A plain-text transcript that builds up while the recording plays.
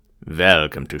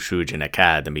Welcome to Shujin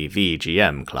Academy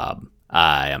VGM Club.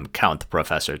 I am Count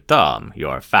Professor Tom,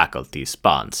 your faculty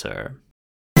sponsor.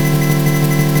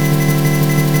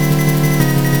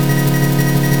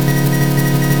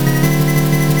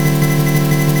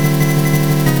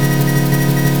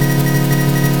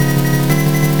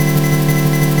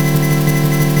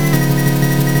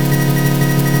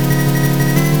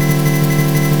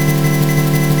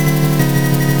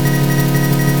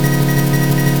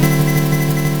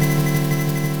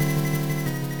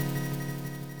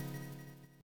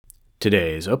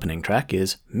 Today's opening track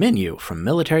is Menu from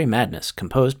Military Madness,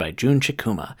 composed by Jun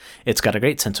Chikuma. It's got a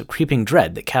great sense of creeping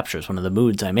dread that captures one of the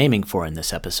moods I'm aiming for in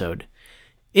this episode.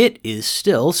 It is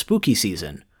still spooky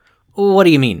season. What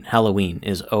do you mean, Halloween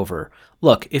is over?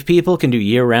 Look, if people can do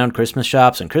year-round Christmas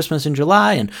shops and Christmas in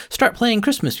July and start playing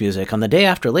Christmas music on the day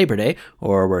after Labor Day,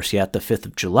 or worse yet, the 5th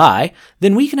of July,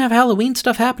 then we can have Halloween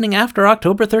stuff happening after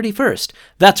October 31st.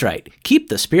 That's right, keep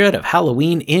the spirit of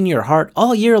Halloween in your heart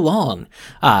all year long.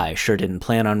 I sure didn't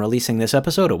plan on releasing this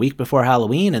episode a week before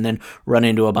Halloween and then run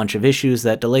into a bunch of issues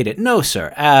that delayed it. No,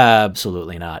 sir,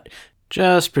 absolutely not.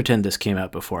 Just pretend this came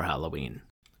out before Halloween.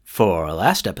 For our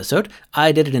last episode,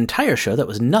 I did an entire show that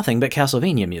was nothing but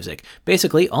Castlevania music,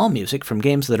 basically all music from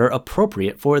games that are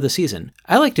appropriate for the season.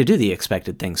 I like to do the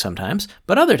expected thing sometimes,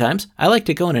 but other times I like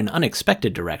to go in an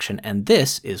unexpected direction, and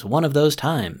this is one of those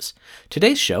times.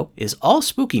 Today's show is all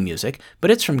spooky music, but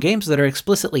it's from games that are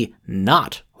explicitly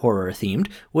not horror-themed,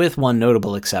 with one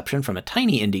notable exception from a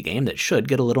tiny indie game that should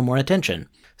get a little more attention.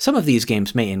 Some of these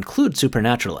games may include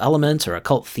supernatural elements or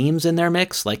occult themes in their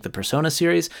mix, like the Persona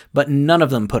series, but none of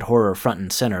them put horror front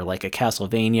and center like a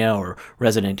Castlevania or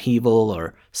Resident Evil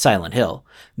or Silent Hill.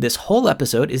 This whole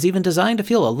episode is even designed to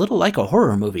feel a little like a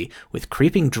horror movie, with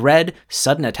creeping dread,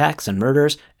 sudden attacks and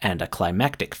murders, and a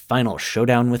climactic final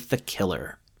showdown with the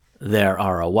killer. There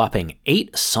are a whopping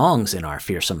 8 songs in our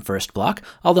fearsome first block,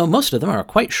 although most of them are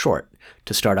quite short.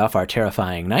 To start off our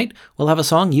terrifying night, we'll have a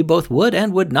song you both would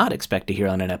and would not expect to hear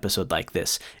on an episode like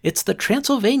this. It's the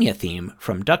Transylvania theme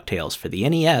from DuckTales for the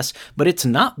NES, but it's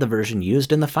not the version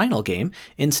used in the final game.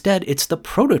 Instead, it's the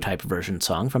prototype version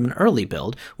song from an early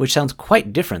build, which sounds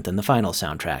quite different than the final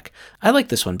soundtrack. I like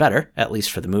this one better, at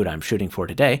least for the mood I'm shooting for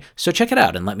today, so check it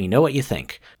out and let me know what you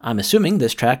think. I'm assuming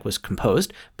this track was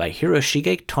composed by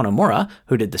Hiroshige Tonomura,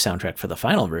 who did the soundtrack for the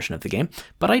final version of the game,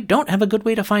 but I don't have a good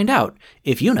way to find out.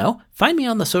 If you know, find me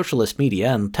on the socialist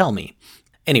media and tell me.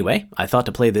 Anyway, I thought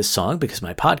to play this song because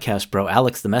my podcast bro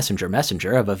Alex the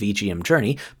Messenger of a VGM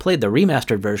Journey played the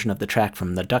remastered version of the track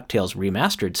from the DuckTales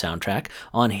Remastered soundtrack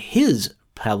on his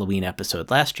Halloween episode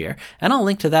last year, and I'll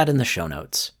link to that in the show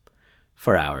notes.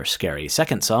 For our scary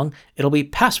second song, it'll be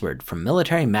Password from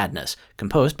Military Madness,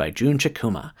 composed by Jun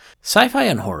Chikuma. Sci-fi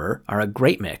and horror are a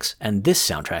great mix, and this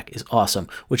soundtrack is awesome,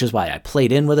 which is why I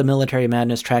played in with a Military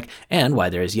Madness track, and why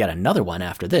there is yet another one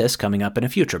after this coming up in a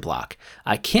future block.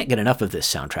 I can't get enough of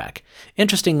this soundtrack.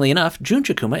 Interestingly enough, Jun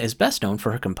Chikuma is best known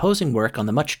for her composing work on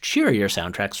the much cheerier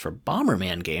soundtracks for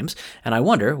Bomberman games, and I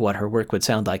wonder what her work would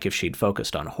sound like if she'd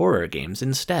focused on horror games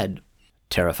instead.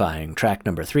 Terrifying track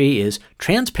number 3 is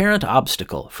Transparent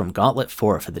Obstacle from Gauntlet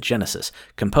 4 for the Genesis,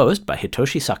 composed by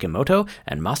Hitoshi Sakimoto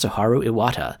and Masaharu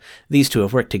Iwata. These two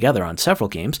have worked together on several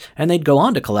games, and they'd go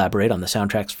on to collaborate on the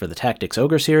soundtracks for the Tactics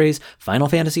Ogre series, Final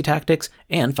Fantasy Tactics,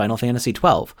 and Final Fantasy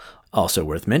XII. Also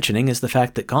worth mentioning is the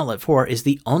fact that Gauntlet 4 is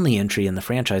the only entry in the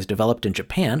franchise developed in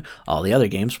Japan. All the other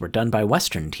games were done by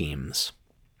Western teams.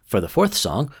 For the fourth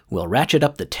song, we'll ratchet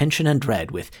up the tension and dread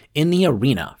with In the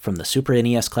Arena from the Super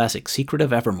NES classic Secret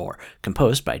of Evermore,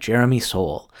 composed by Jeremy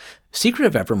Soule. Secret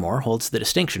of Evermore holds the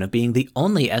distinction of being the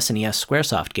only SNES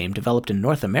Squaresoft game developed in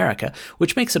North America,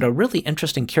 which makes it a really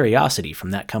interesting curiosity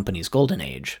from that company's golden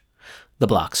age. The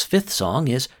block's fifth song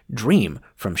is Dream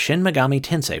from Shin Megami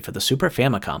Tensei for the Super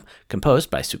Famicom, composed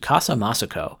by Tsukasa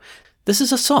Masuko. This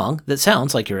is a song that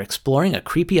sounds like you're exploring a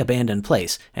creepy abandoned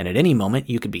place, and at any moment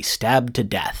you could be stabbed to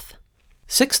death.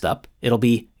 Sixth up, it'll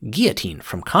be Guillotine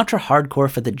from Contra Hardcore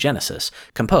for the Genesis,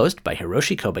 composed by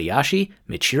Hiroshi Kobayashi,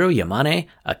 Michiru Yamane,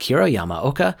 Akira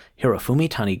Yamaoka, Hirofumi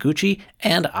Taniguchi,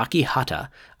 and Aki Hata.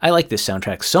 I like this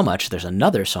soundtrack so much there's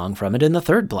another song from it in the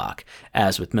third block.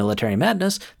 As with Military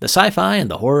Madness, the sci-fi and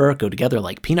the horror go together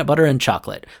like peanut butter and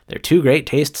chocolate. They're two great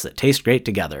tastes that taste great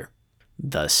together.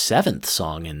 The seventh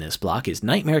song in this block is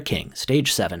Nightmare King,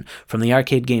 Stage 7, from the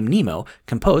arcade game Nemo,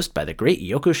 composed by the great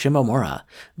Yoko Shimomura.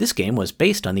 This game was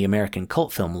based on the American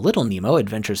cult film Little Nemo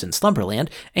Adventures in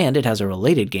Slumberland, and it has a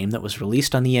related game that was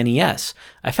released on the NES.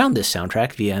 I found this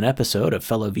soundtrack via an episode of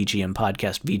fellow VGM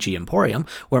podcast VG Emporium,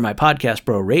 where my podcast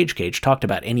bro Rage Cage talked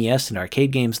about NES and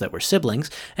arcade games that were siblings,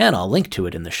 and I'll link to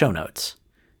it in the show notes.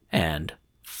 And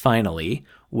finally,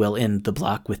 we'll end the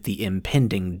block with the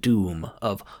impending doom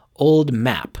of Old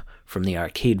Map from the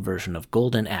arcade version of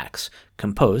Golden Axe,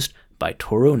 composed by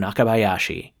Toru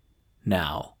Nakabayashi.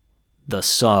 Now, the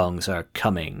songs are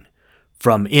coming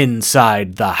from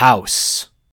inside the house.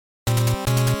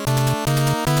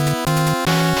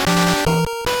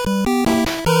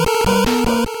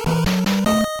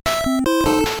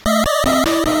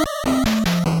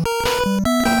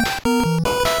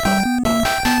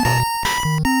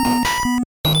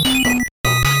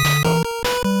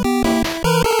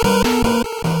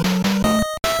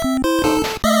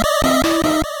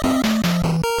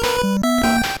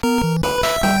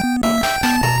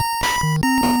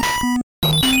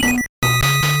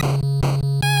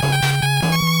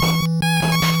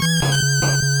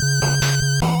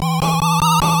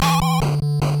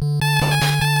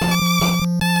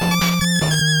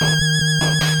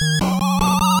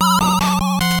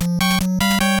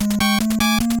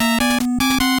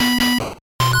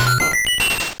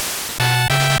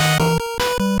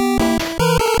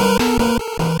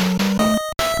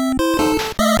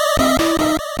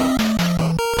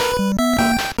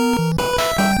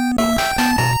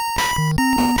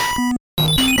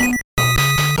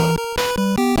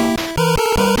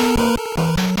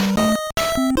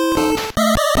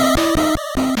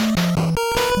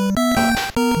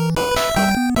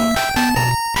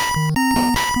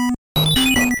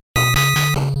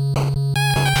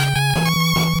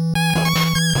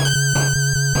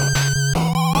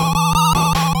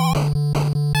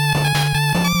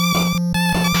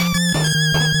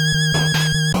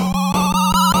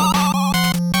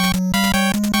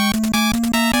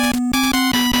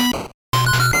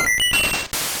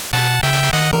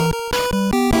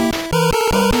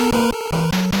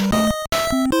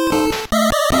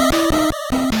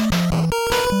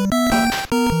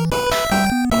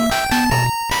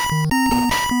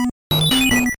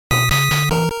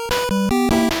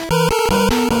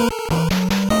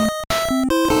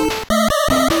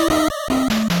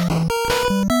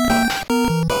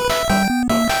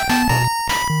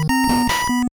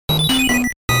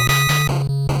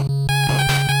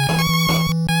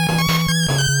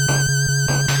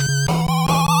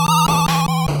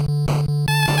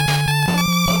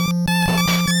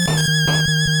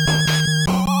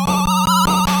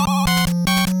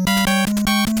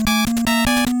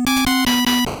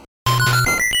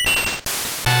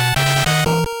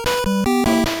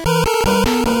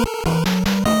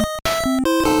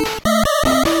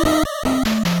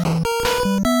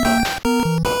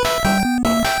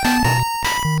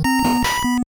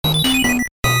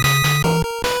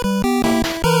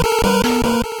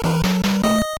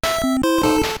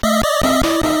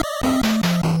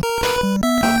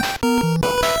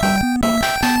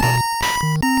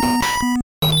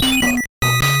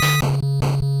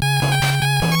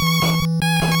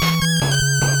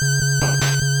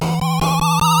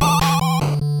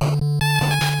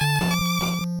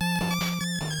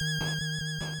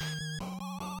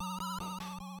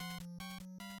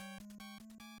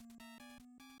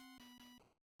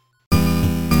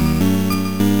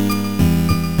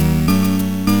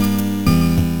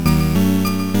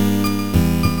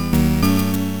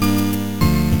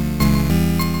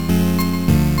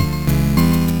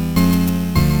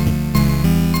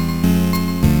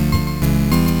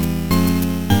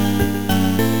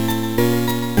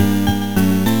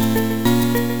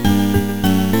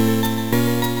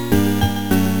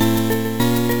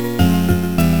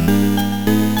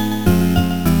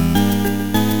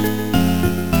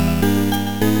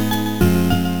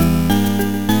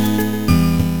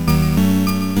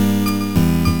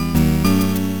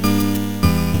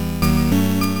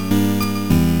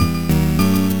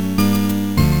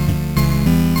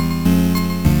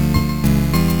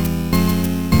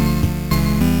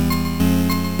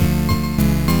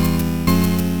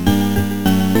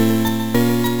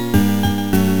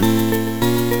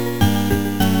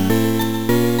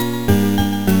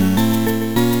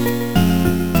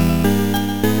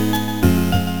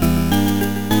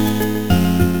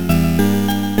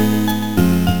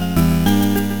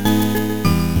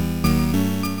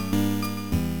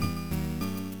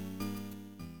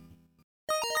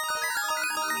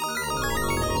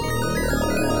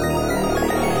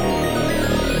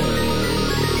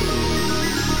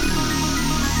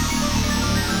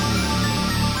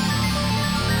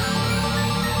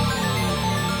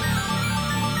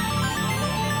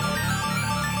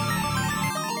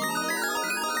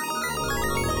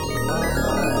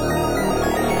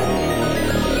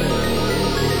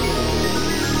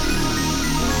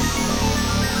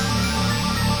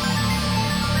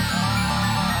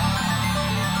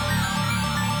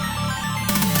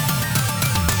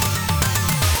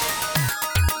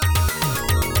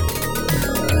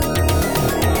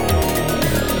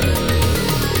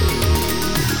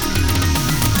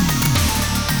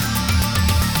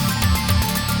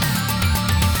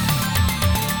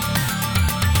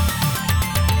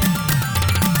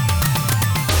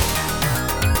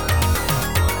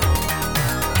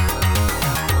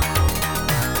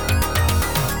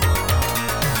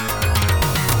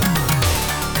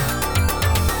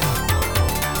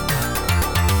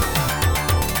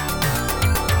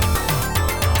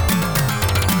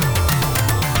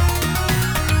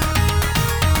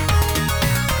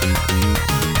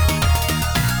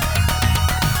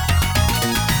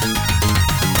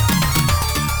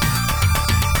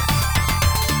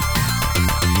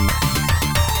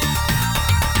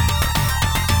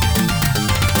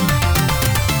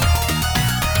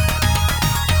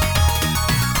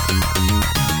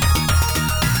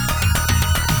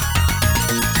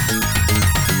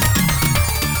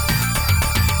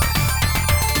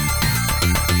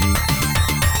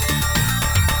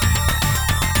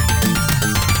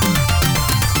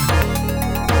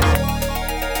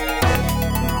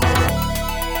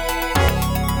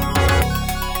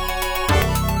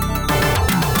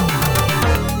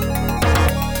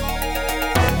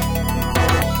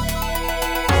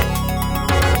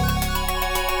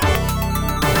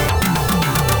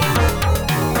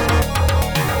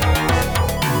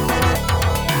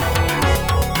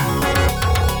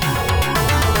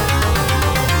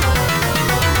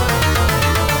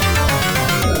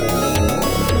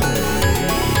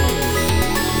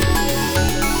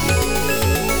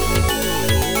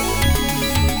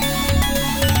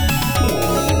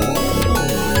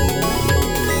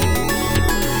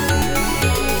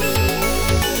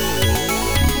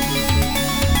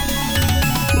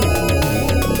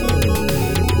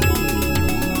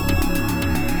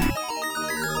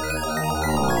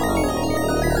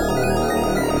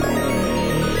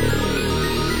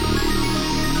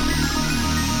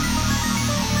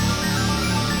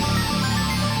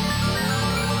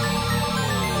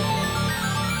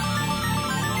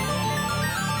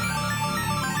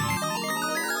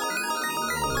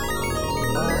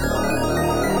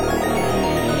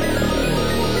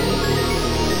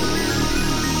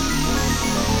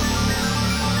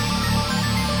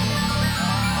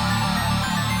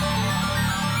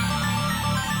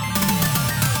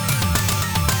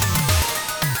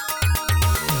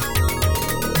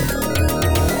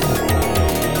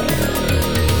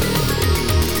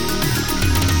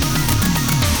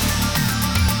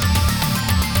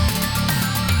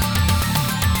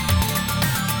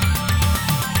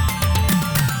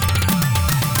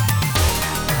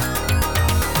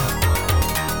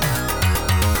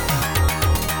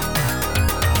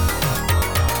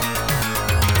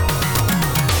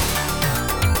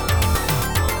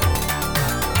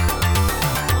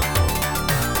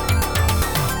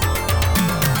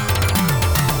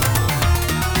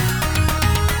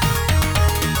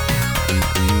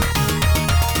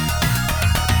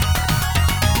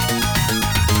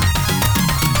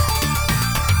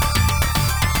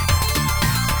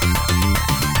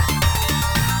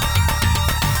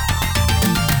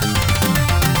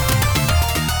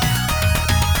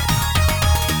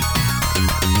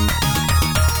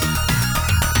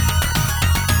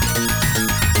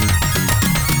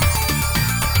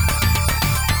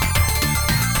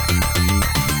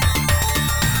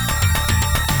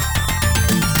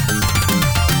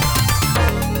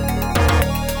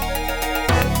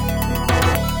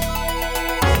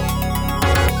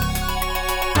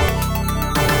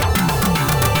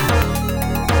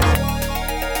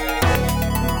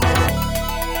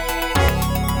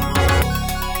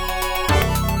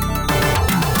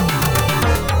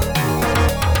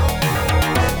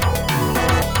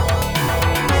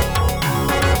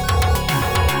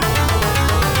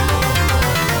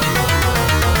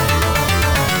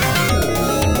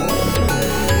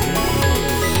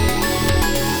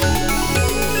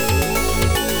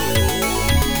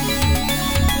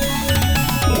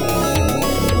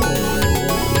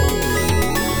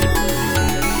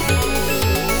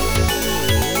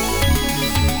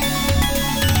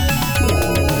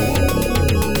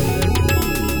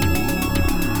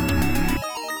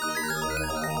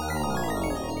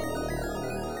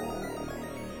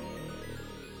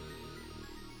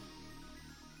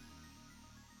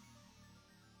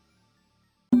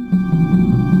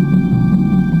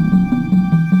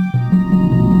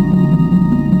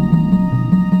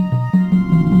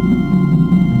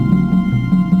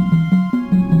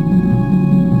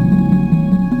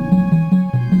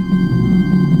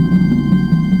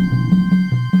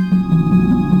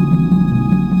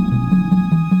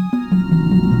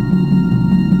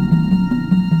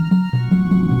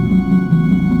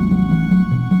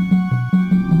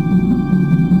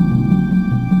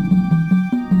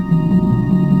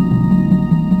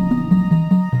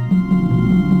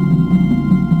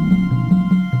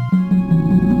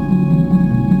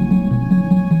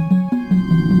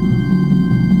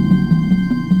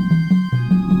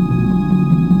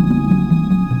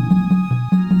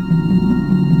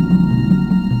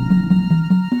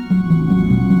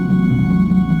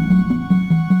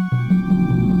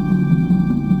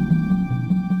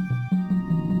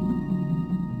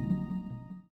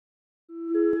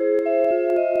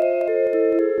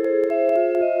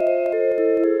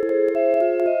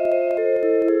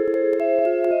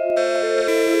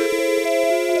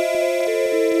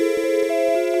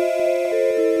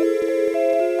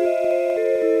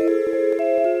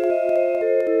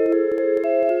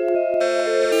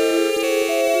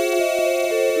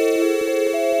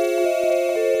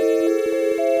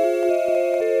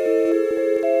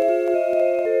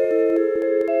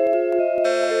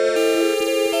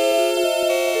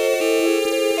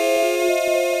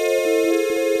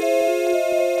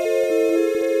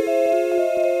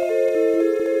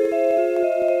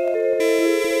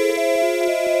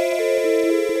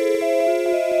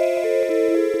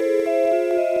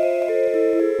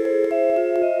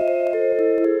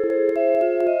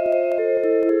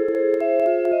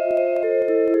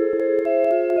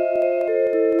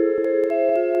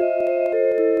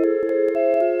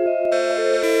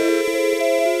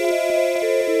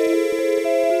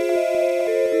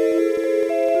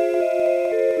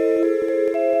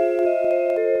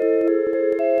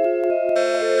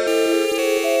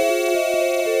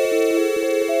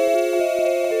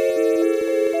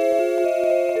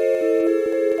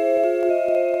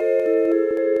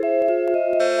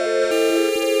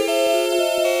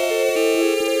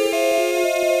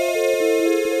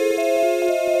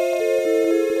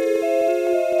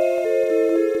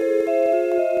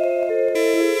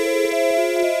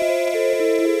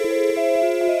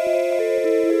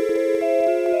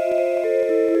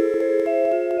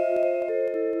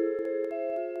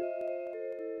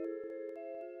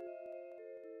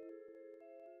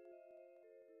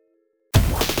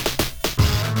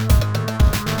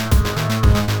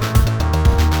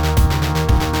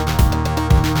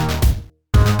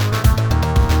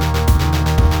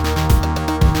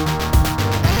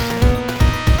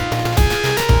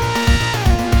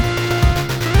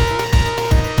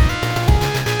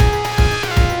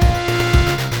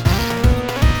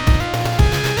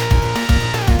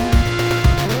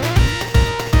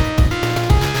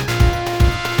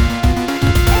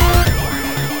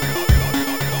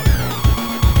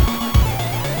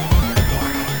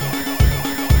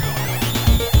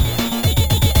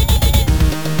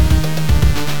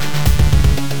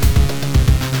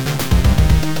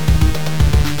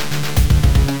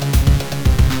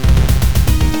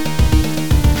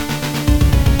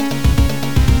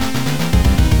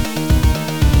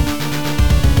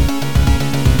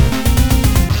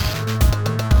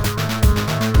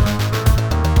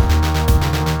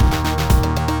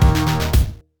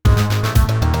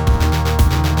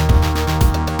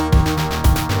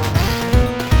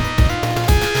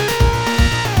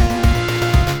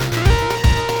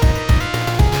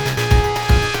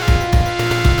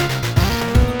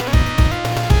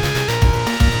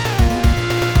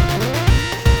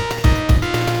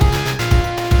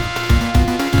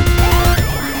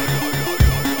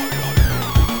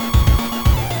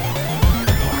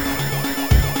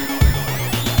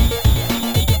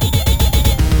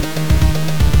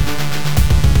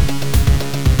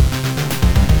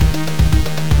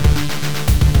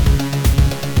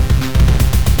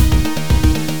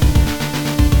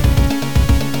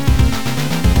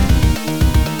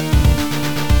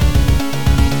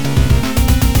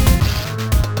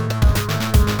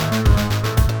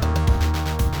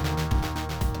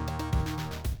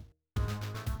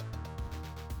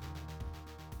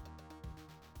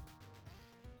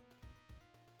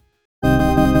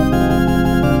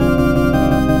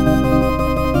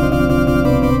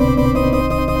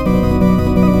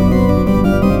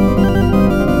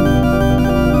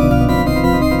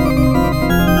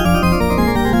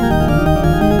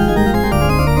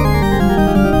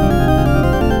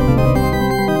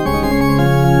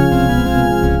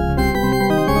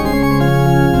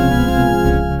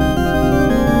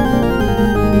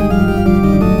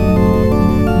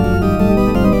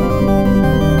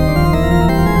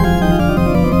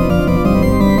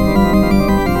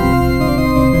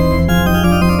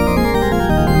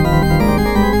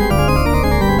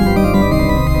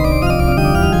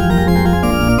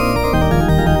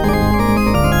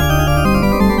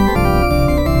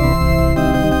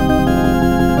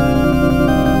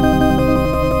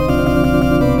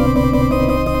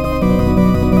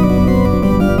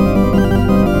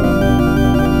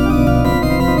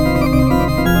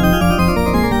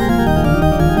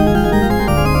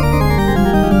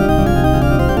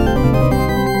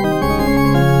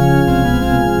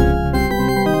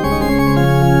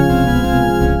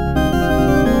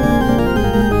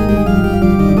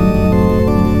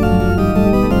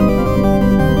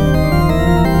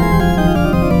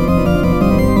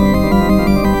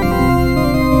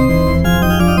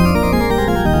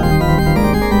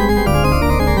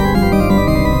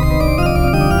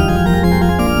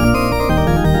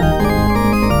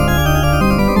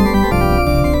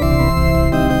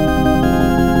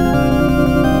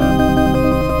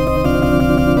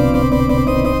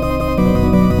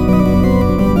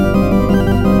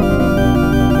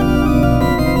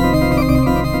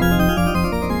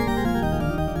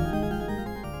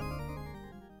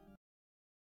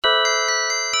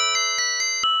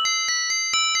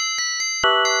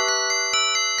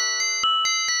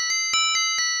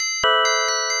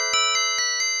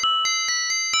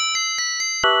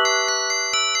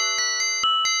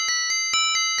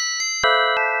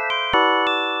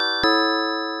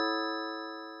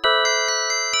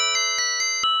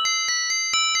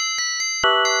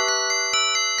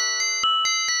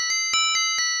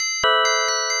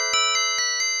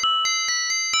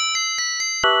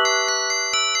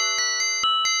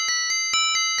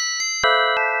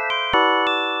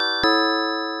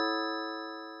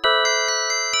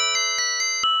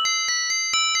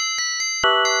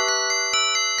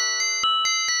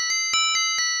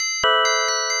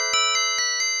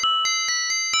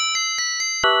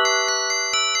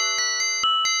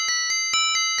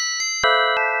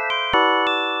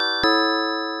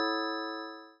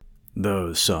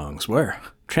 Those songs were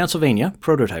Transylvania,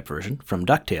 prototype version, from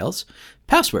DuckTales,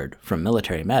 Password from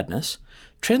Military Madness,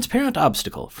 Transparent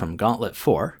Obstacle from Gauntlet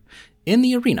 4, In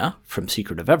the Arena from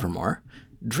Secret of Evermore,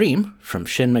 Dream from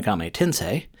Shin Megami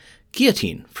Tensei,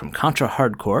 Guillotine from Contra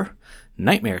Hardcore,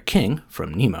 Nightmare King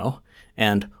from Nemo,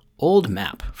 and Old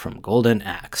Map from Golden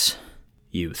Axe.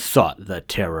 You thought the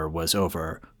terror was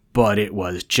over, but it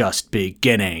was just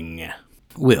beginning.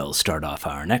 We'll start off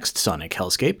our next Sonic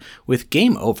Hellscape with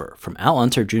Game Over from Al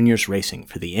Unser Jr.'s Racing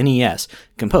for the NES,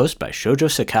 composed by Shoujo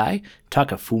Sakai,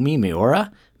 Takafumi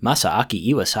Miura, Masaaki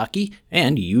Iwasaki,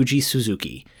 and Yuji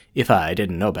Suzuki. If I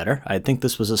didn't know better, I'd think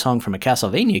this was a song from a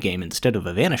Castlevania game instead of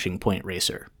a Vanishing Point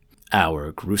racer.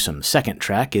 Our gruesome second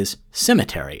track is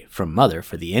Cemetery from Mother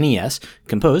for the NES,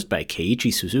 composed by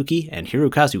Keiichi Suzuki and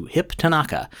Hirokazu Hip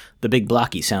Tanaka. The big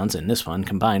blocky sounds in this one,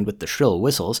 combined with the shrill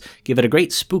whistles, give it a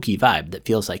great spooky vibe that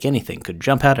feels like anything could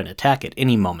jump out and attack at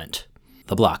any moment.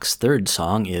 The block's third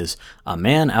song is A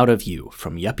Man Out of You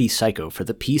from Yuppie Psycho for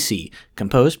the PC,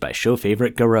 composed by show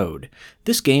favorite Garode.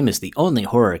 This game is the only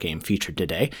horror game featured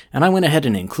today, and I went ahead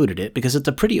and included it because it's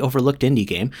a pretty overlooked indie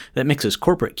game that mixes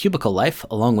corporate cubicle life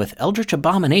along with eldritch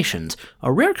abominations,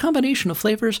 a rare combination of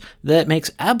flavors that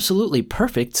makes absolutely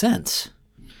perfect sense.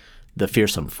 The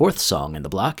fearsome fourth song in the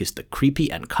block is the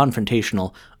creepy and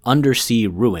confrontational Undersea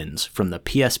Ruins from the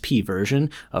PSP version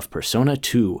of Persona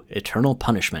 2 Eternal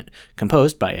Punishment,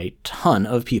 composed by a ton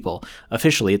of people.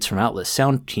 Officially, it's from Outless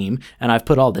Sound Team, and I've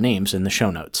put all the names in the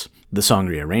show notes. The song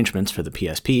rearrangements for the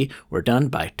PSP were done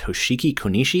by Toshiki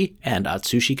Konishi and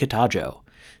Atsushi Katajo.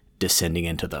 Descending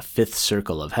into the fifth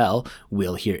circle of hell,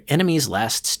 we'll hear Enemy's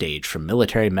Last Stage from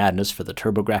Military Madness for the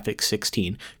TurboGrafx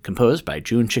 16, composed by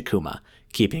Jun Chikuma.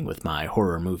 Keeping with my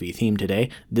horror movie theme today,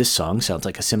 this song sounds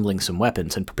like assembling some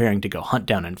weapons and preparing to go hunt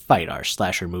down and fight our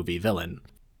slasher movie villain.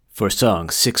 For song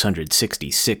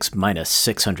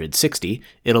 666-660,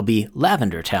 it'll be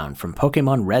Lavender Town from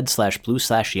Pokemon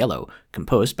Red/Blue/Yellow,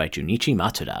 composed by Junichi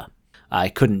Matsuda. I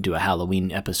couldn't do a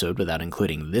Halloween episode without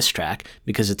including this track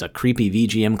because it's a creepy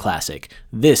VGM classic.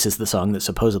 This is the song that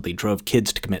supposedly drove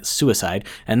kids to commit suicide,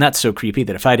 and that's so creepy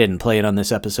that if I didn't play it on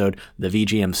this episode, the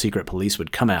VGM secret police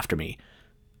would come after me.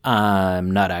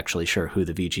 I'm not actually sure who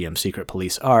the VGM secret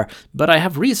police are, but I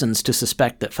have reasons to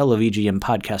suspect that fellow VGM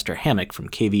podcaster Hammock from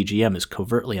KVGM is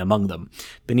covertly among them.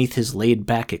 Beneath his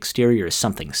laid-back exterior is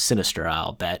something sinister,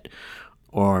 I'll bet.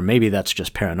 Or maybe that's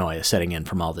just paranoia setting in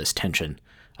from all this tension.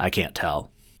 I can't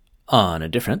tell. On a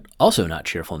different, also not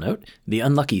cheerful note, the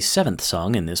unlucky seventh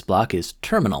song in this block is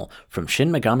Terminal from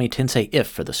Shin Megami Tensei If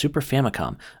for the Super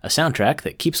Famicom, a soundtrack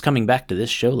that keeps coming back to this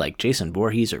show like Jason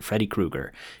Voorhees or Freddy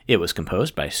Krueger. It was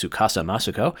composed by Tsukasa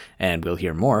Masuko, and we'll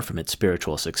hear more from its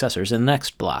spiritual successors in the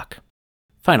next block.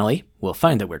 Finally, we'll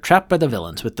find that we're trapped by the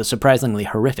villains with the surprisingly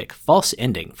horrific false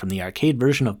ending from the arcade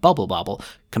version of Bubble Bobble,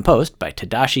 composed by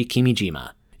Tadashi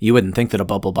Kimijima. You wouldn't think that a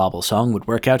Bubble Bobble song would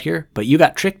work out here, but you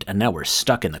got tricked and now we're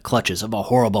stuck in the clutches of a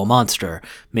horrible monster.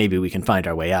 Maybe we can find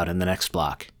our way out in the next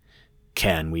block.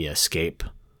 Can we escape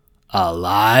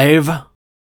alive?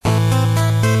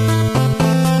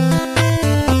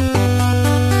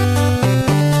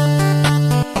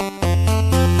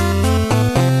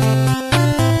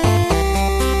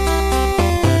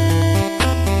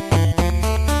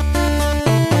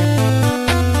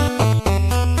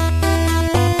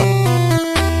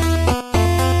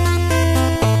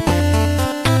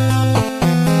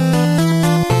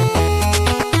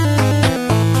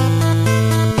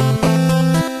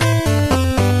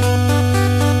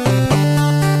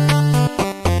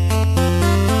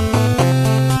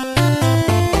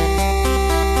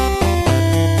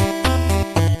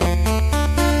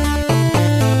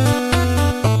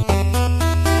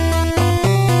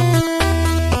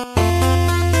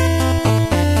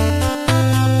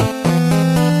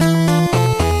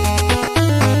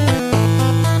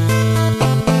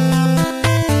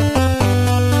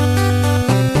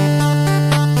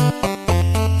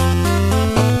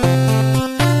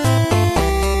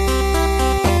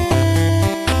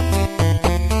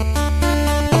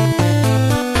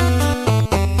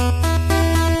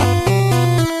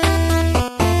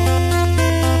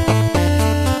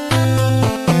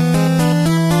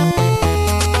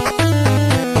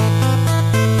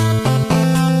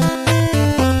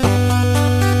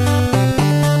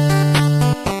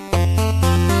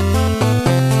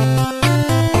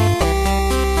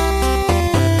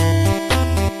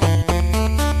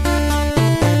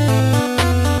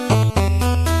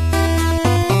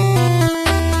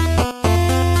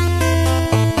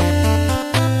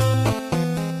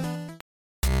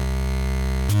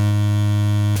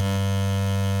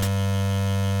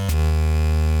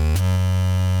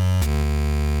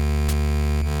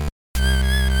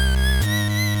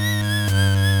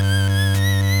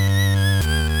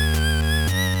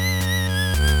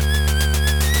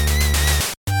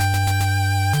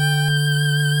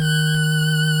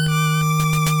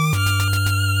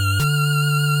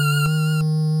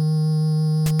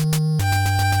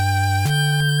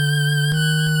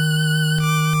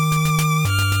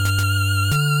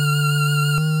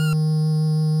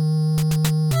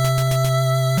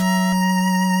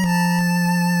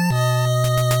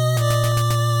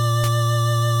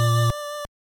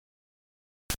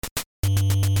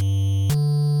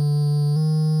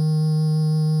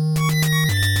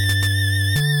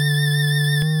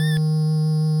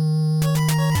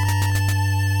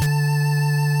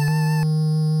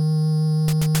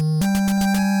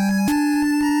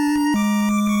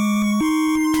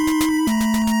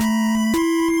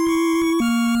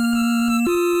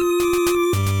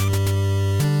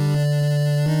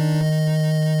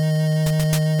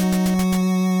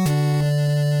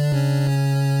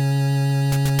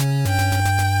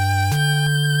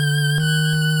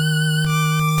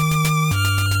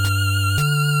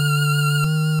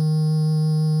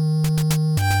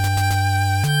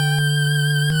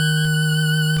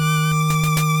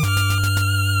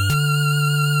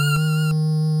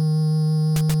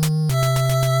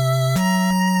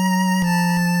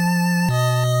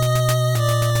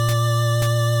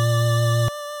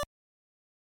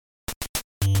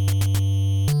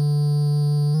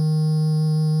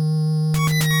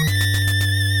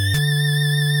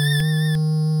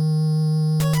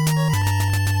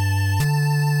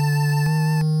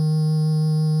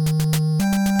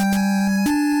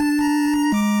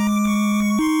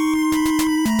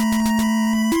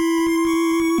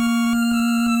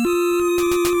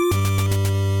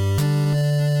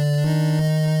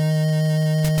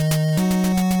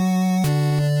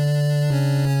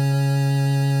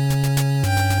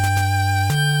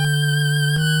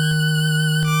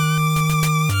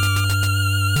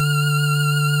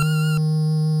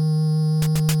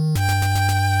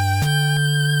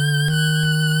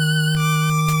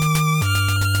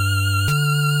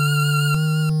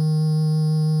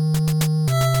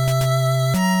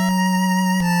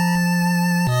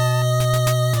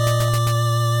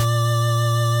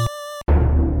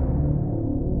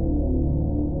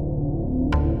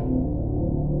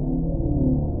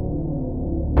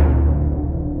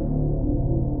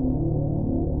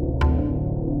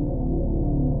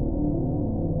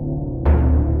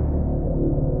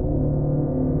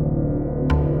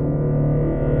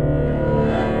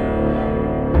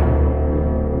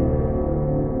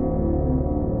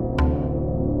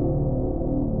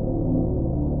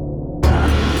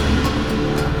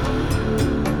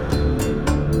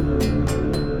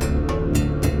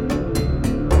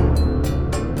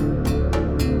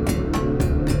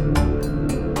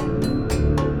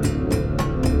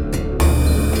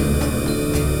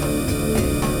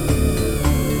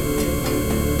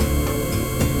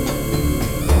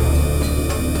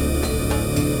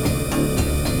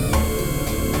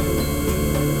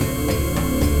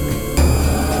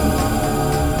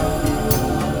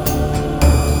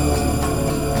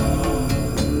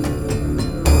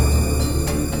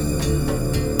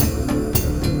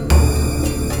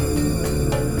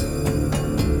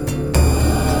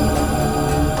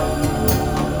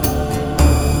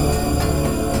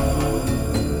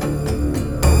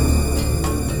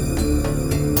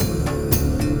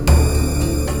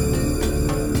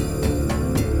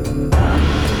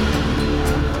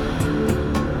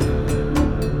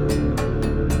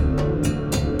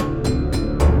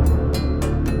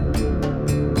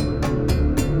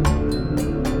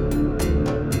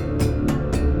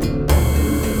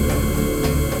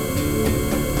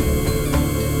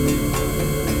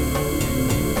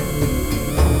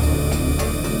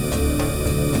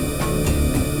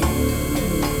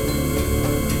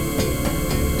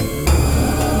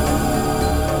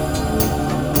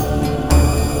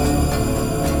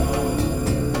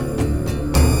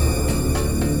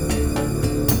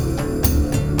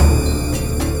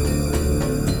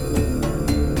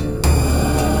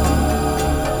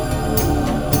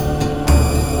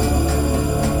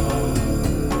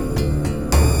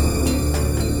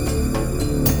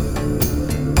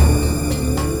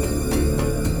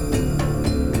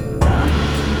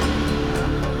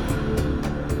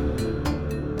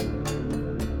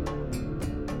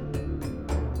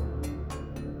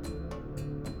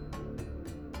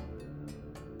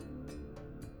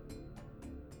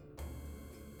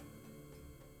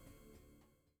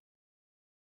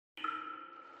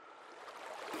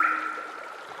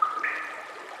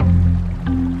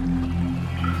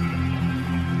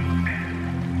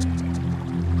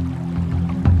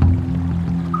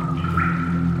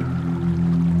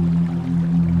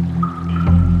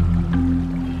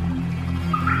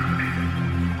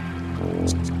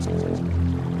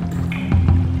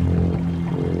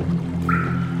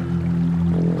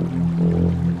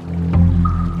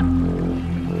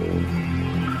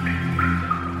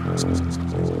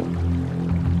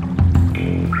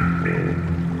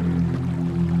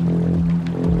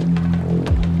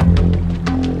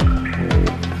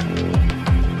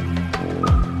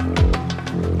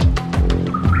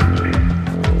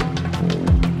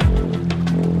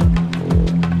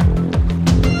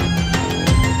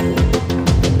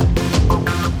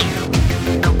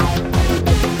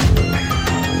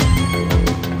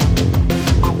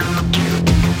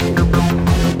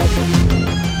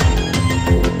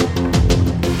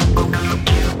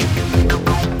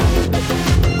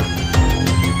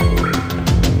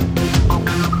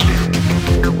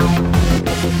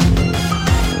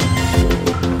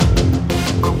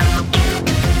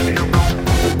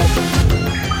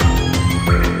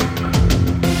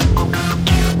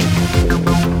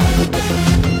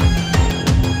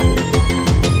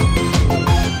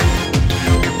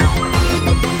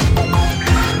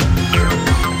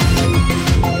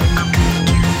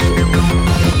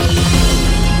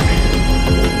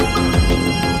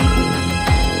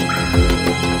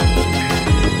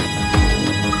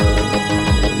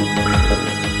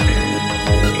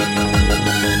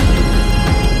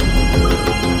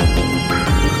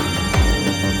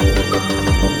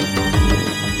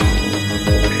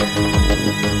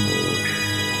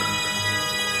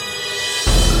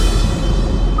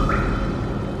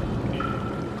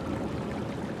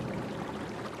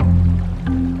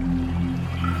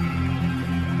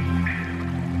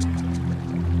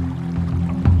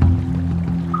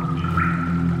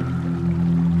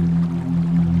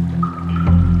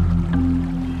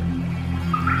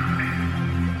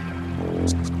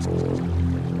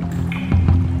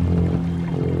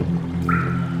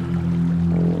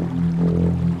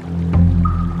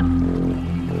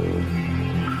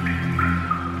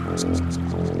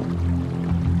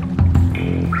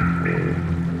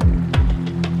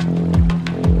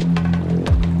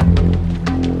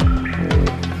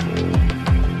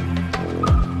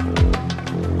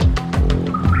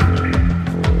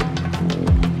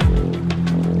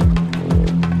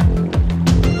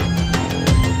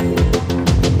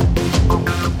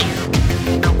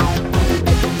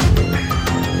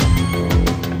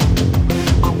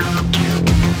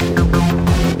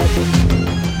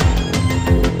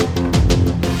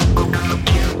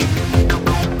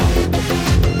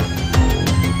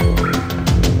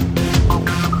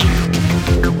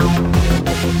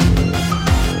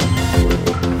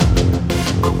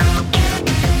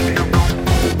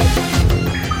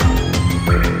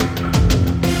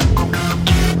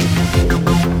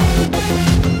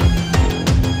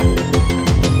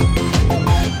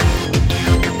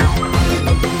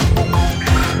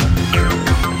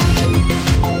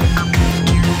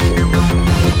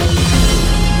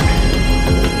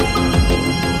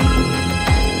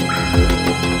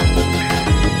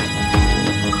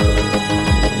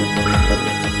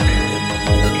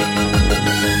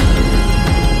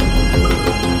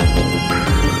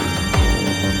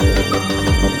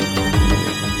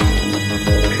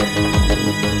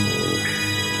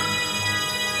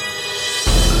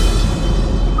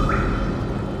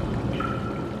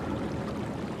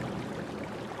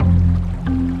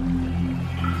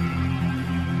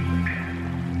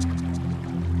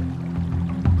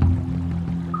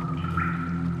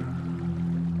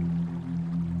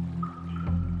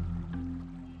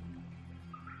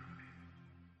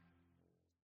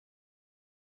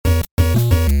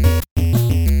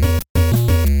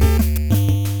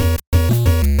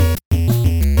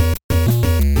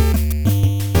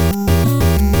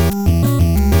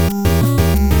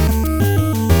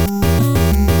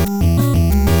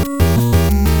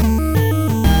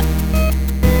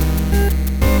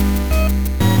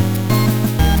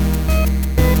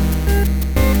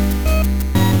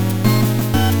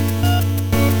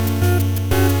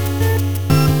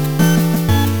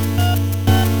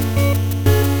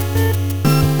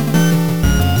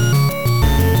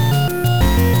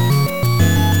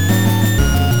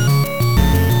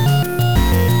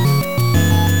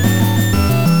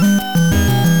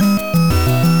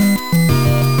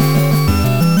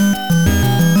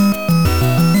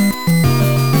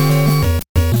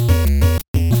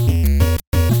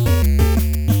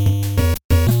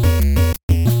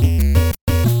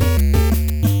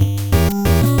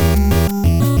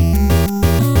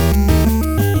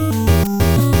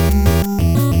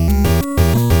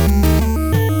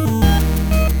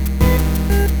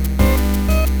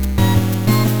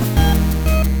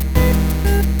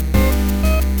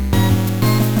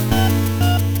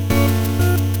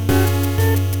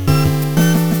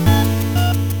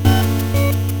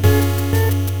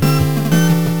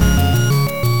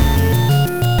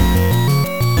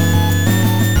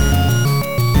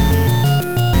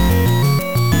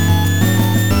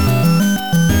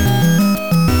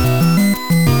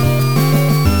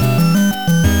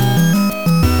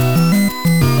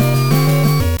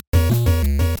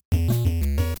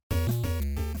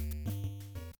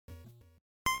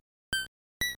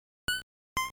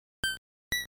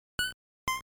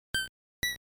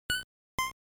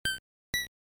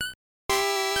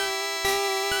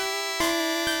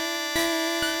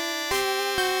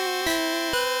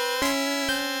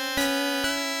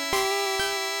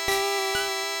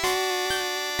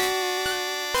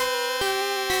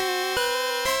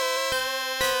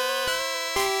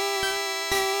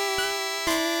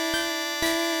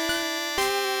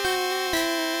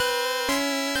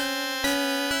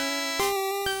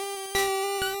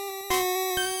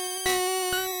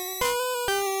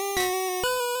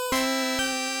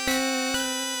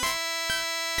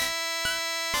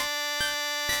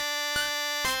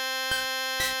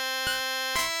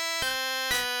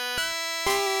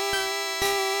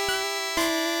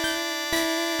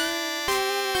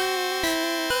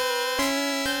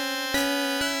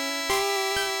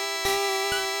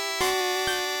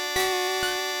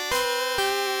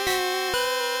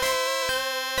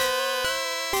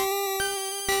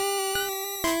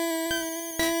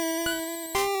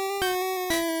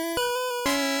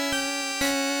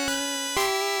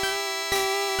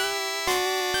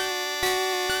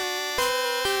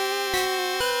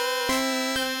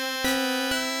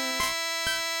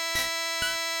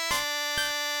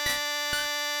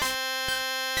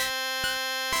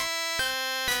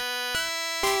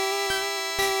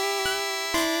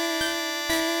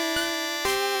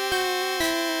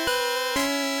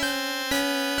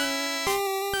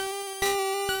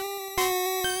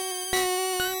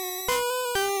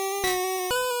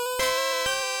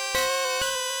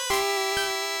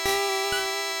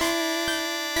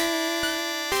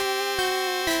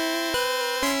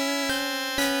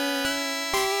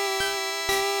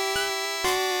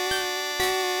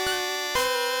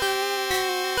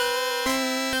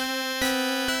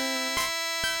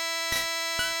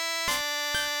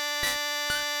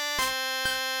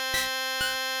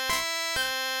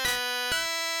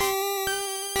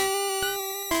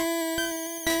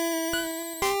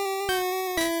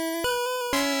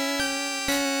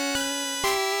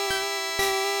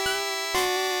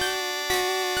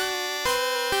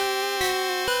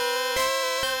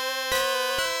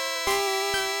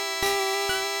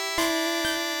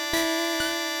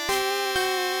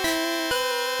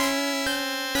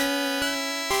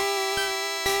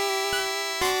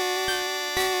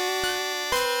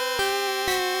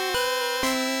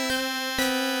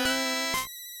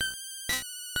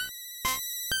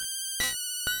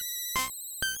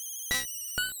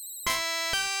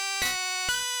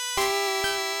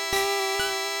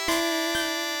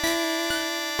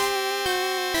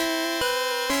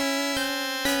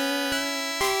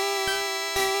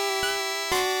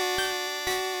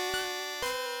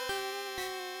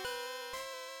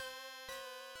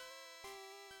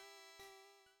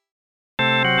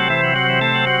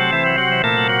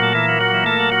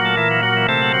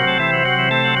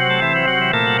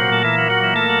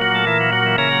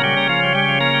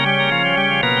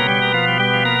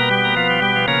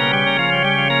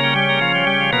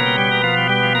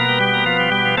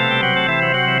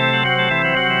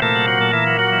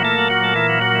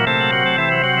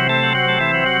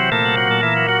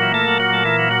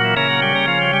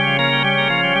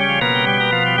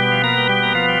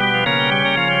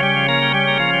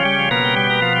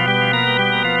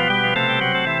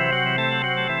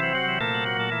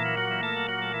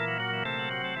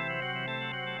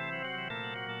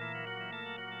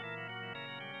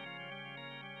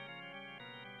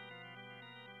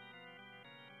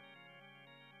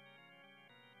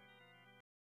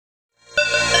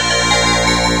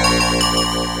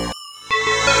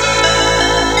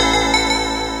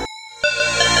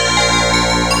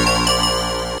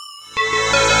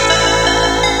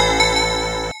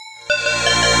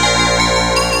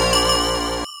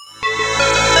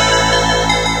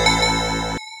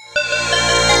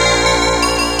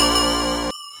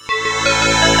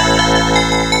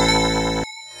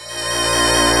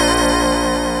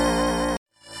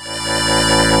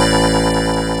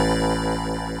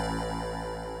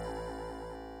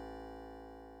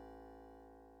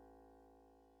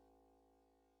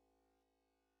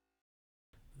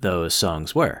 Those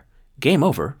songs were Game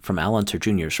Over from Al Unser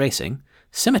Jr.'s Racing,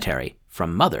 Cemetery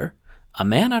from Mother, A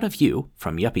Man Out of You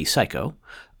from Yuppie Psycho,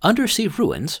 Undersea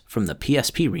Ruins from the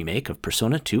PSP remake of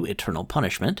Persona 2 Eternal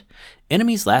Punishment,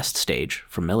 Enemy's Last Stage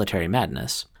from Military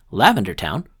Madness, Lavender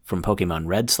Town from Pokemon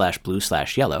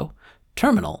Red/Blue/Yellow,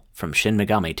 Terminal from Shin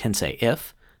Megami Tensei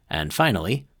If, and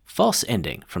finally, False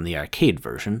Ending from the arcade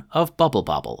version of Bubble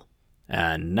Bobble.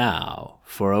 And now,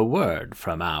 for a word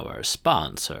from our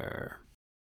sponsor.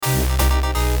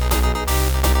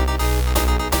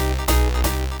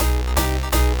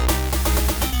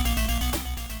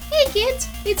 Hey kids,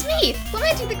 it's me,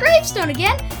 Lamenting the Gravestone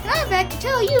again, and I'm back to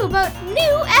tell you about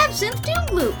new Absinthe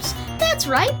Doom Loops. That's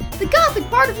right, the gothic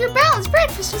part of your balanced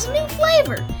breakfast has a new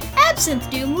flavor. Absinthe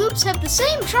Doom Loops have the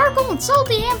same charcoal and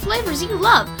salty ham flavors you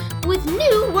love, with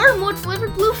new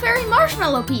wormwood-flavored blue fairy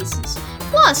marshmallow pieces.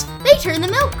 Plus, they turn the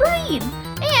milk green.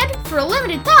 And, for a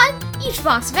limited time, each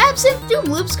box of Absinthe Doom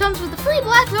Loops comes with a free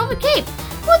black velvet cape.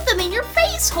 Put them in your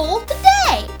face hole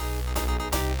today!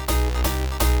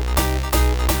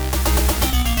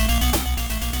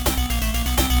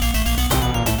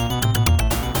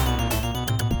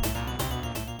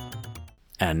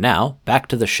 And now, back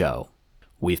to the show.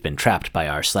 We've been trapped by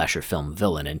our slasher film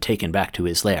villain and taken back to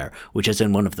his lair, which is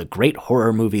in one of the great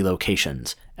horror movie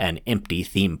locations, an empty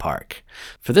theme park.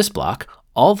 For this block,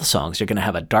 all the songs are going to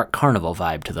have a dark carnival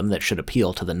vibe to them that should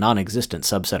appeal to the non-existent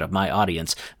subset of my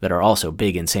audience that are also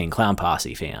big Insane Clown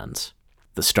Posse fans.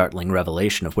 The startling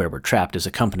revelation of where we're trapped is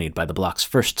accompanied by the block's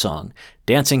first song,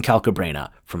 Dancing Calcabrena,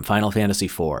 from Final Fantasy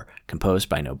IV, composed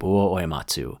by Nobuo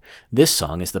Uematsu. This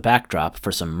song is the backdrop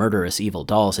for some murderous evil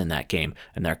dolls in that game,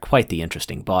 and they're quite the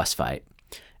interesting boss fight.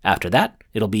 After that,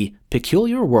 it'll be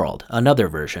Peculiar World, another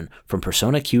version, from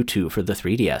Persona Q2 for the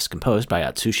 3DS, composed by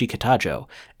Atsushi Kitajo,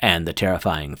 and the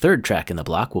terrifying third track in the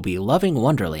block will be Loving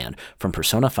Wonderland, from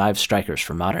Persona 5 Strikers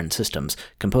for modern systems,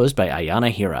 composed by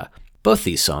Ayana Hira. Both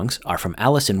these songs are from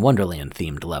Alice in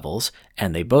Wonderland-themed levels,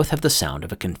 and they both have the sound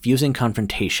of a confusing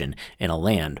confrontation in a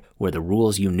land where the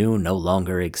rules you knew no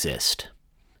longer exist.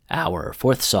 Our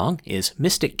fourth song is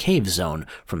Mystic Cave Zone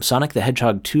from Sonic the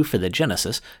Hedgehog 2 for the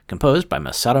Genesis, composed by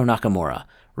Masato Nakamura.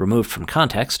 Removed from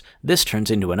context, this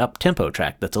turns into an up-tempo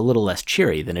track that's a little less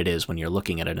cheery than it is when you're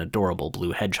looking at an adorable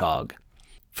blue hedgehog.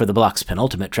 For the block's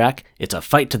penultimate track, it's a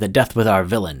fight to the death with our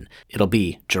villain. It'll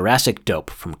be Jurassic Dope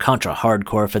from Contra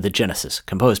Hardcore for the Genesis,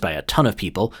 composed by a ton of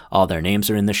people. All their names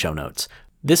are in the show notes.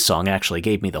 This song actually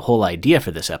gave me the whole idea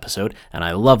for this episode, and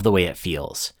I love the way it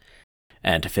feels.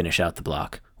 And to finish out the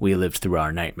block, we lived through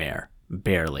our nightmare.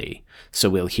 Barely. So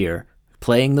we'll hear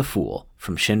Playing the Fool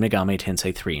from Shin Megami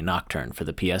Tensei 3 Nocturne for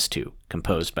the PS2,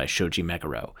 composed by Shoji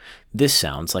Meguro. This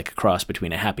sounds like a cross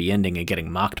between a happy ending and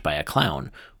getting mocked by a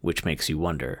clown, which makes you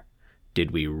wonder,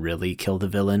 did we really kill the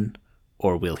villain,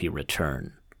 or will he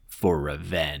return for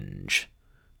revenge?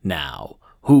 Now,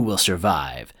 who will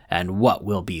survive, and what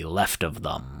will be left of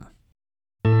them?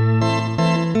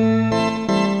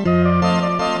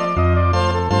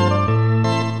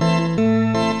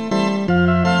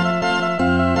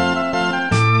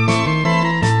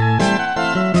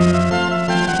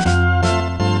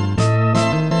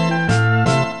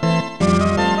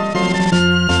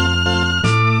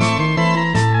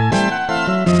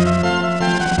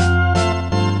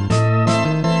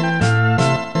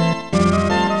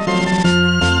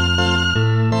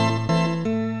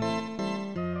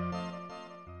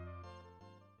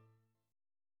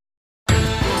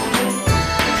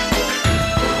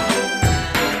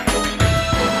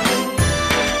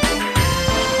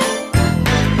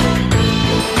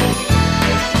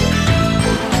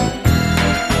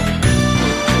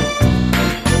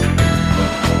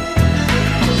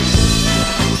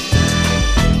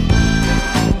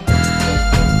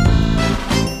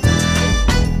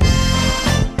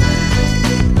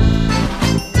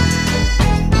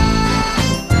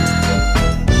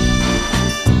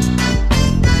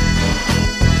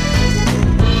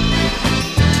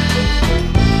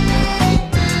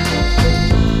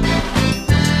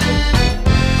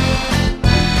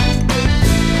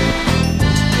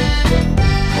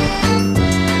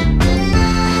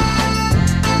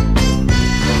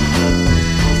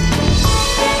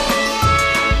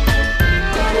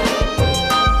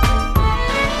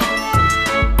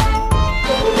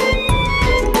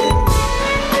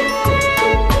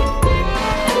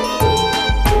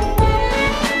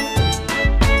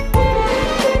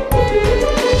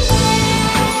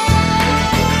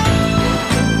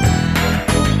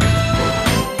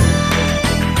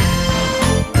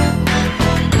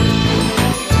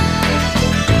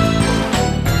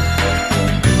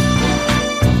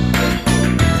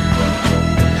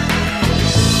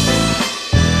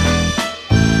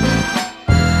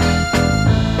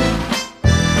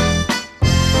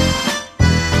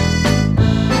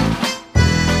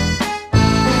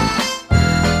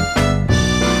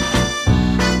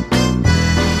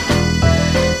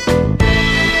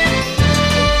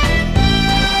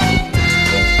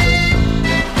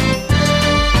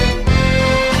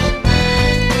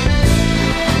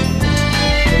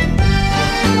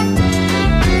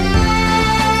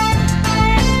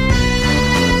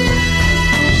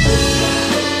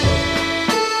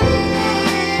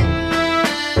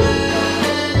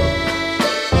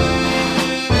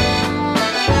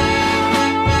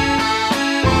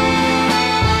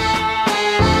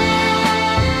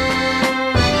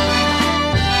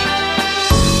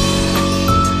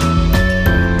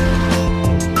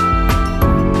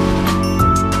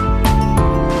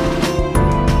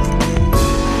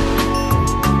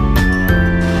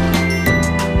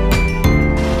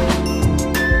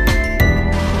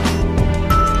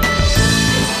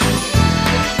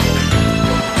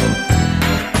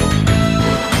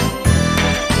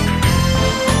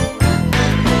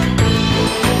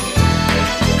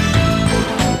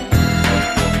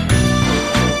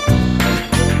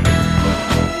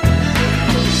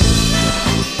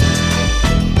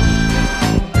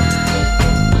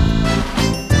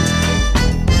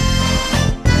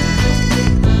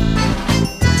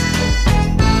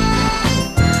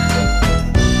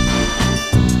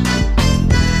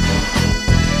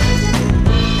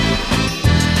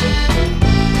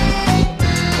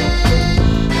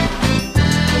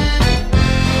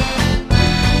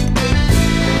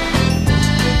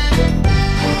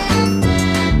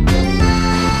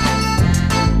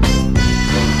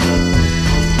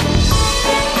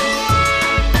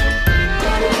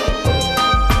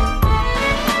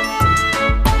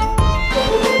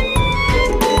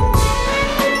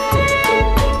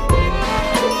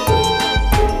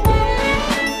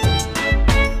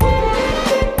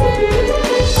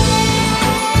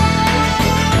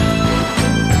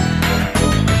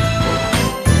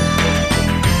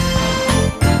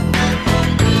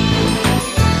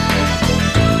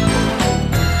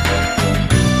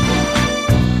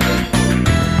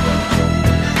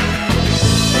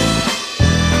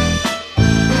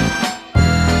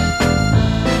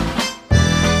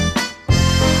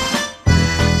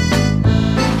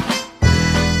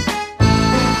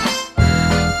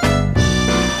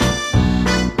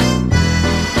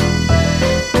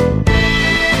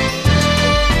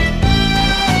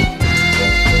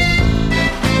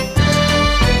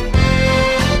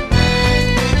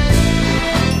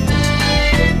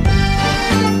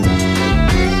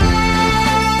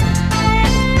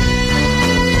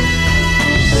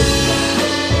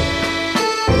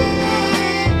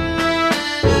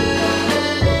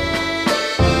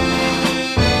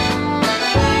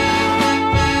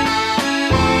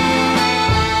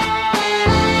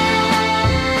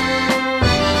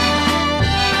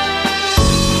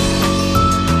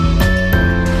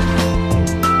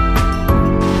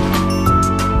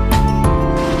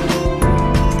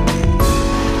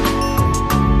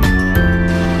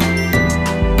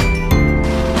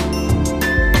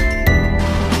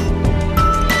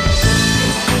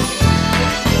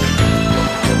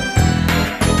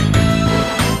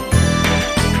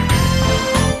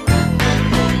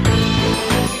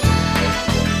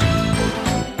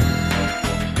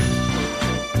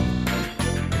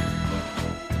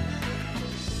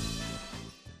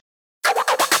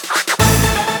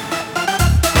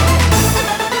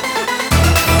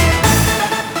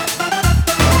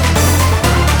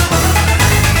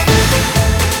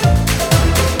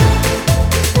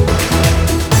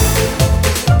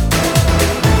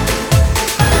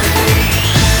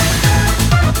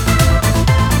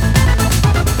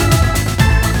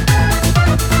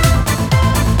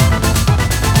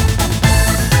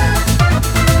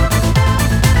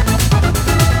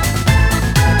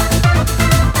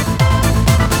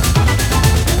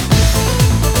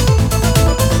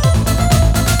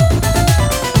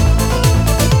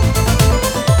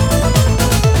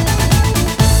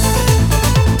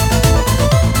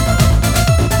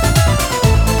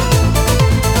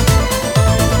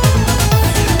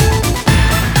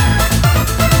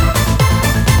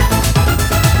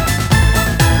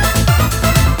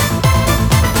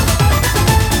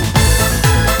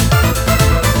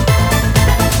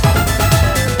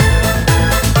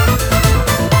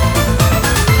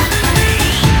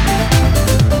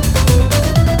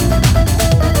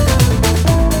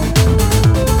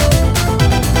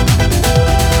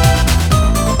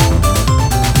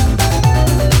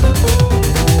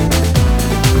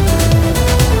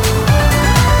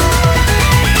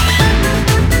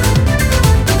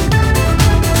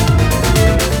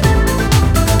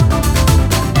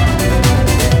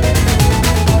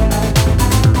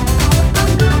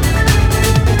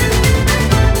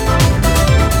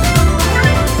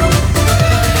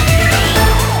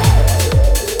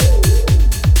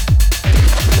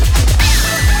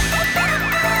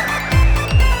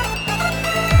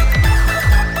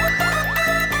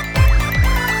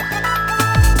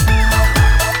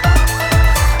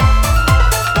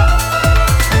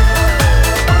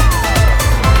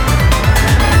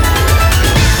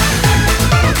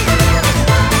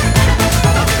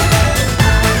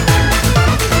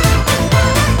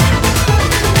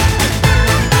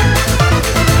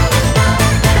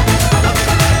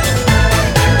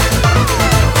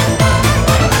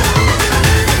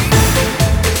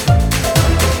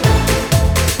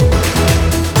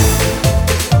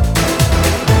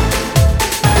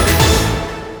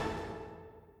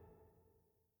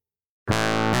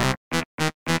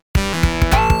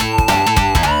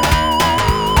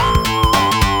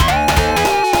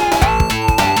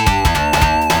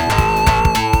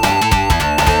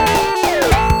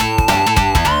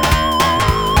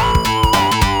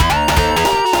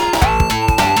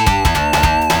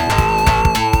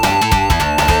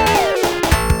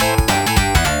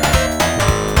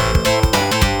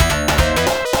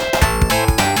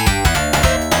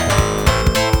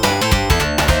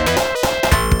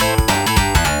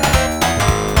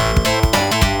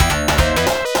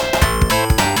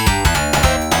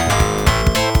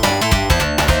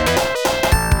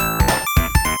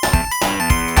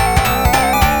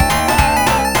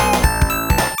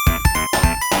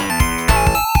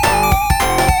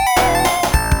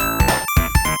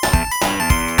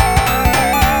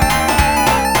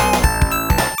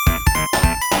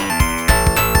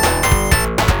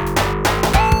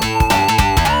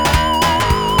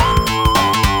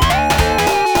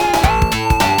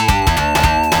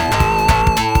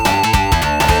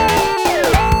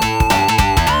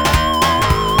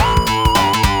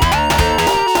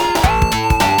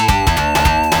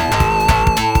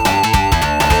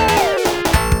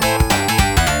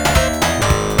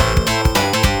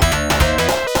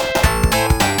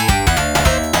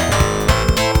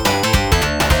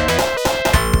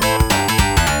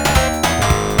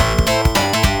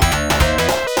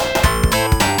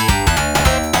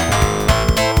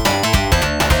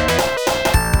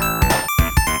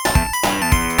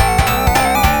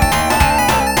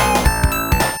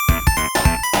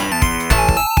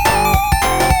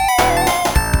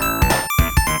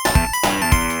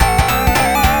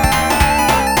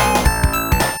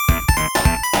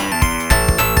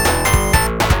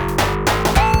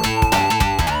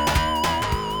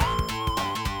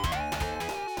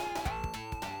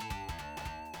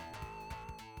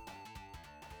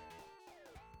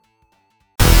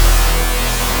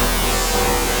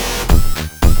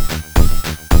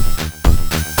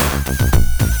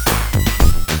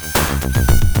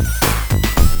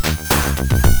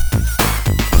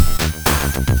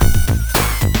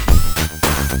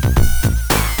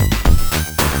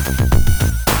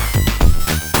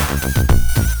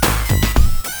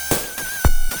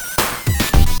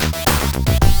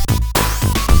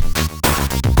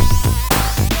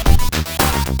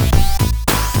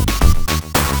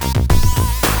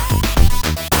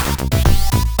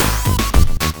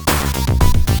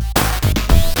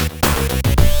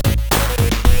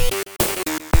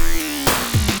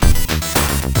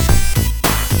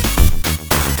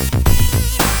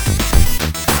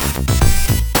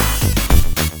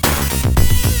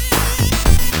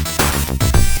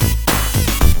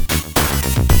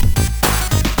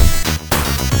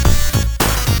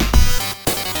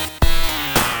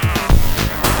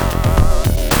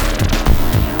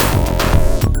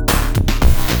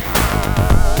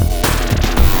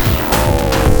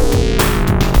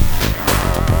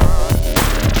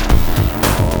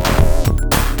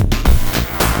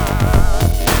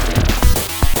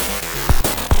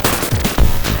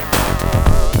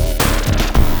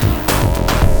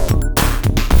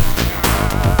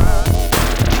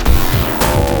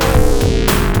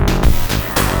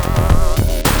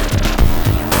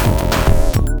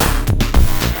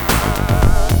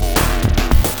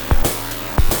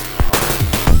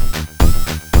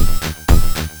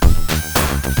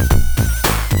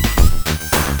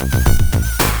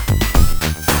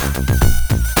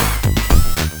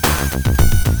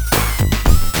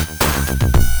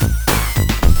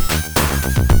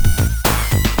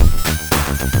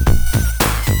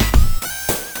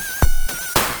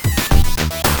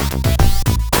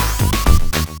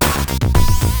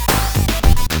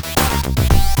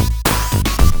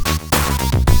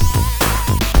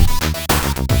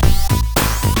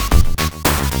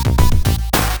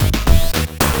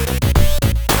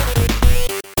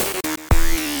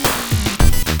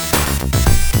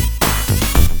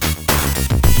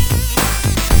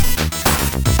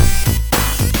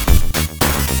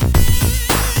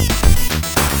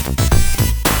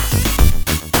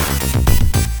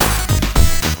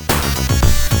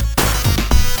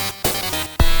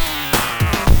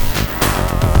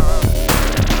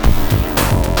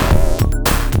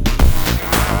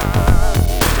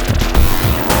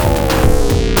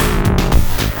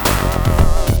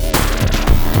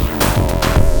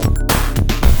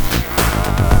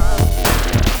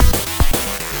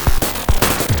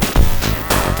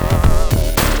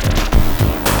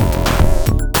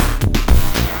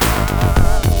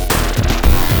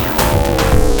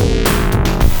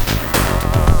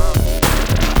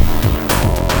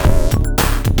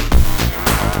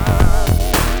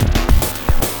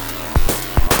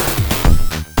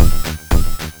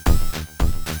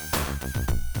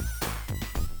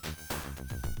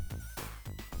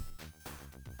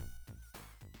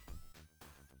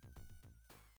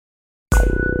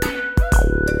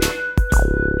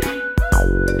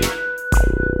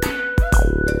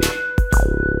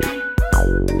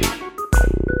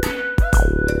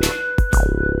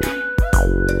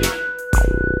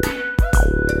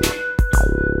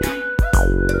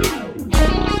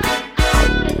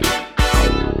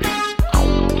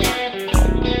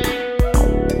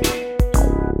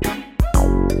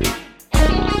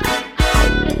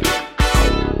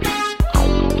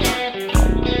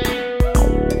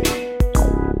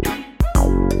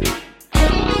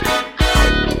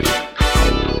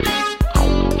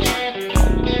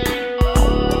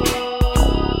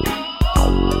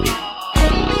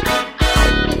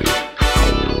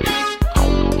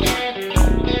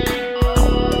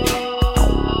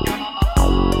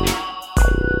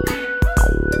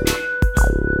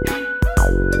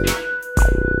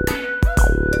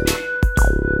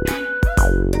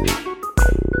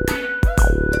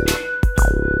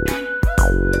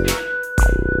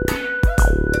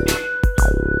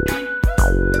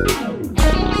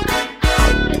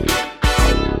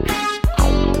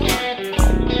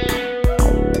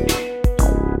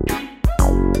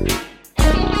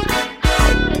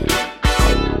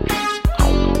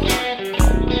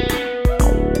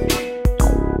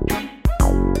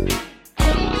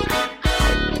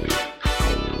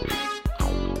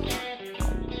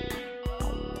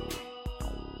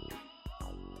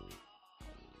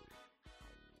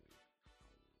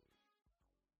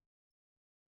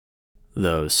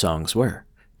 Those songs were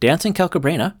Dancing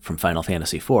Calcabrina from Final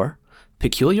Fantasy IV,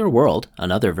 Peculiar World,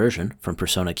 another version from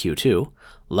Persona Q2,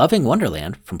 Loving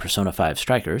Wonderland from Persona 5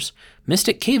 Strikers,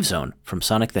 Mystic Cave Zone from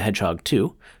Sonic the Hedgehog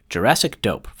 2, Jurassic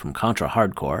Dope from Contra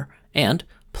Hardcore, and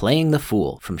Playing the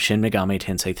Fool from Shin Megami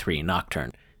Tensei 3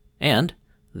 Nocturne. And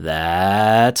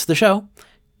that's the show.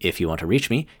 If you want to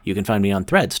reach me, you can find me on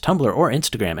Threads, Tumblr, or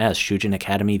Instagram as Shujin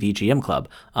Academy VGM Club.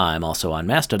 I'm also on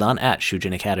Mastodon at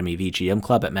Shujin Academy VGM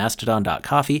Club at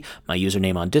mastodon.coffee. My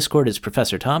username on Discord is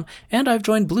Professor Tom, and I've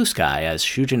joined Blue Sky as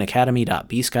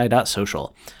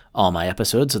shujinacademy.bsky.social. All my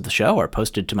episodes of the show are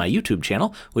posted to my YouTube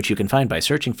channel, which you can find by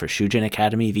searching for Shujin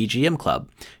Academy VGM Club.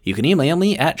 You can email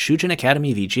me at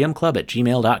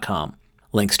shujinacademyvgmclub@gmail.com.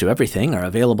 Links to everything are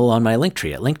available on my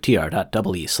Linktree at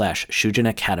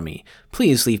linktr.ee/shujinacademy.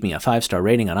 Please leave me a 5-star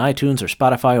rating on iTunes or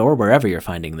Spotify or wherever you're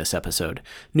finding this episode.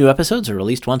 New episodes are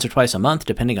released once or twice a month,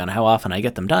 depending on how often I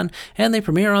get them done, and they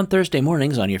premiere on Thursday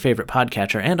mornings on your favorite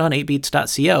podcatcher and on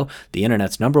 8beats.co, the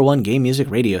internet's #1 game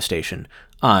music radio station.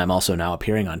 I'm also now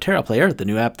appearing on TerraPlayer, the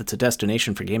new app that's a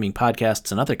destination for gaming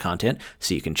podcasts and other content,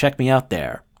 so you can check me out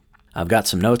there. I've got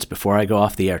some notes before I go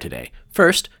off the air today.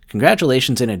 First,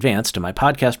 congratulations in advance to my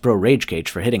podcast bro Ragecage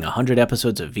for hitting 100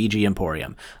 episodes of VG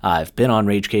Emporium. I've been on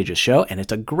Ragecage's show, and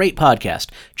it's a great podcast.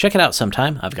 Check it out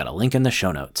sometime. I've got a link in the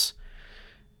show notes.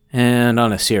 And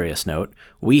on a serious note,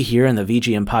 we here in the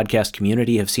VGM podcast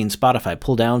community have seen Spotify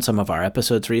pull down some of our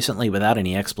episodes recently without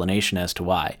any explanation as to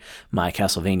why. My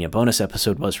Castlevania bonus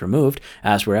episode was removed,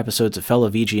 as were episodes of fellow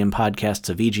VGM podcasts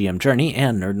of VGM Journey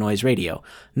and Nerd Noise Radio.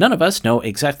 None of us know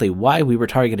exactly why we were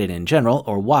targeted in general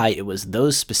or why it was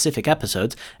those specific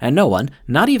episodes, and no one,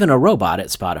 not even a robot at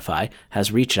Spotify,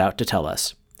 has reached out to tell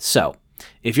us. So,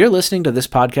 if you're listening to this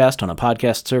podcast on a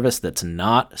podcast service that's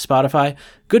not Spotify,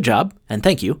 good job, and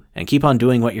thank you, and keep on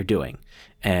doing what you're doing.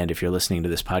 And if you're listening to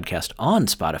this podcast on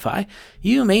Spotify,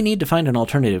 you may need to find an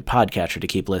alternative podcatcher to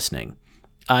keep listening.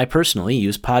 I personally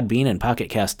use Podbean and Pocket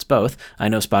Casts both. I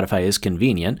know Spotify is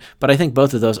convenient, but I think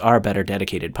both of those are better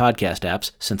dedicated podcast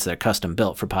apps since they're custom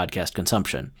built for podcast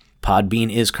consumption.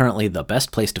 Podbean is currently the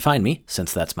best place to find me,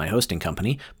 since that's my hosting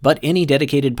company, but any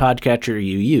dedicated podcatcher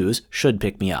you use should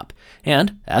pick me up.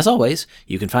 And, as always,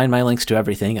 you can find my links to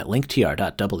everything at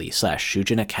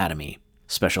linktr.ee/shujinacademy.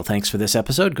 Special thanks for this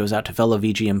episode goes out to fellow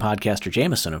VGM podcaster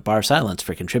Jameson of Bar Silence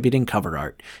for contributing cover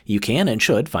art. You can and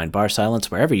should find Bar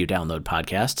Silence wherever you download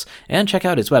podcasts, and check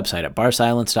out his website at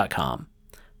barsilence.com.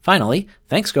 Finally,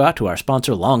 thanks go out to our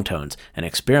sponsor Longtones, an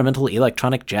experimental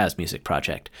electronic jazz music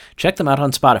project. Check them out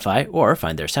on Spotify or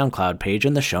find their SoundCloud page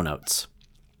in the show notes.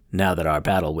 Now that our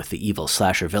battle with the evil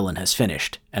slasher villain has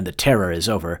finished, and the terror is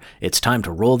over, it's time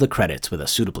to roll the credits with a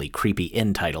suitably creepy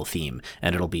end-title theme,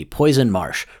 and it'll be Poison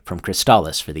Marsh from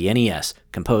Crystallis for the NES,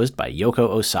 composed by Yoko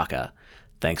Osaka.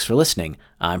 Thanks for listening.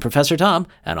 I'm Professor Tom,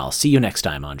 and I'll see you next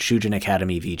time on Shujin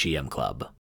Academy VGM Club.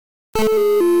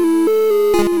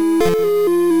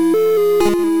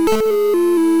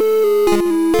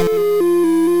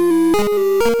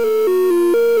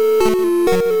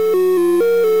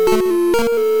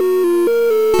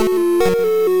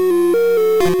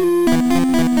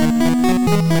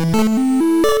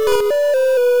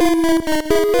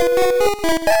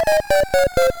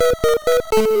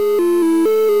 Thank you.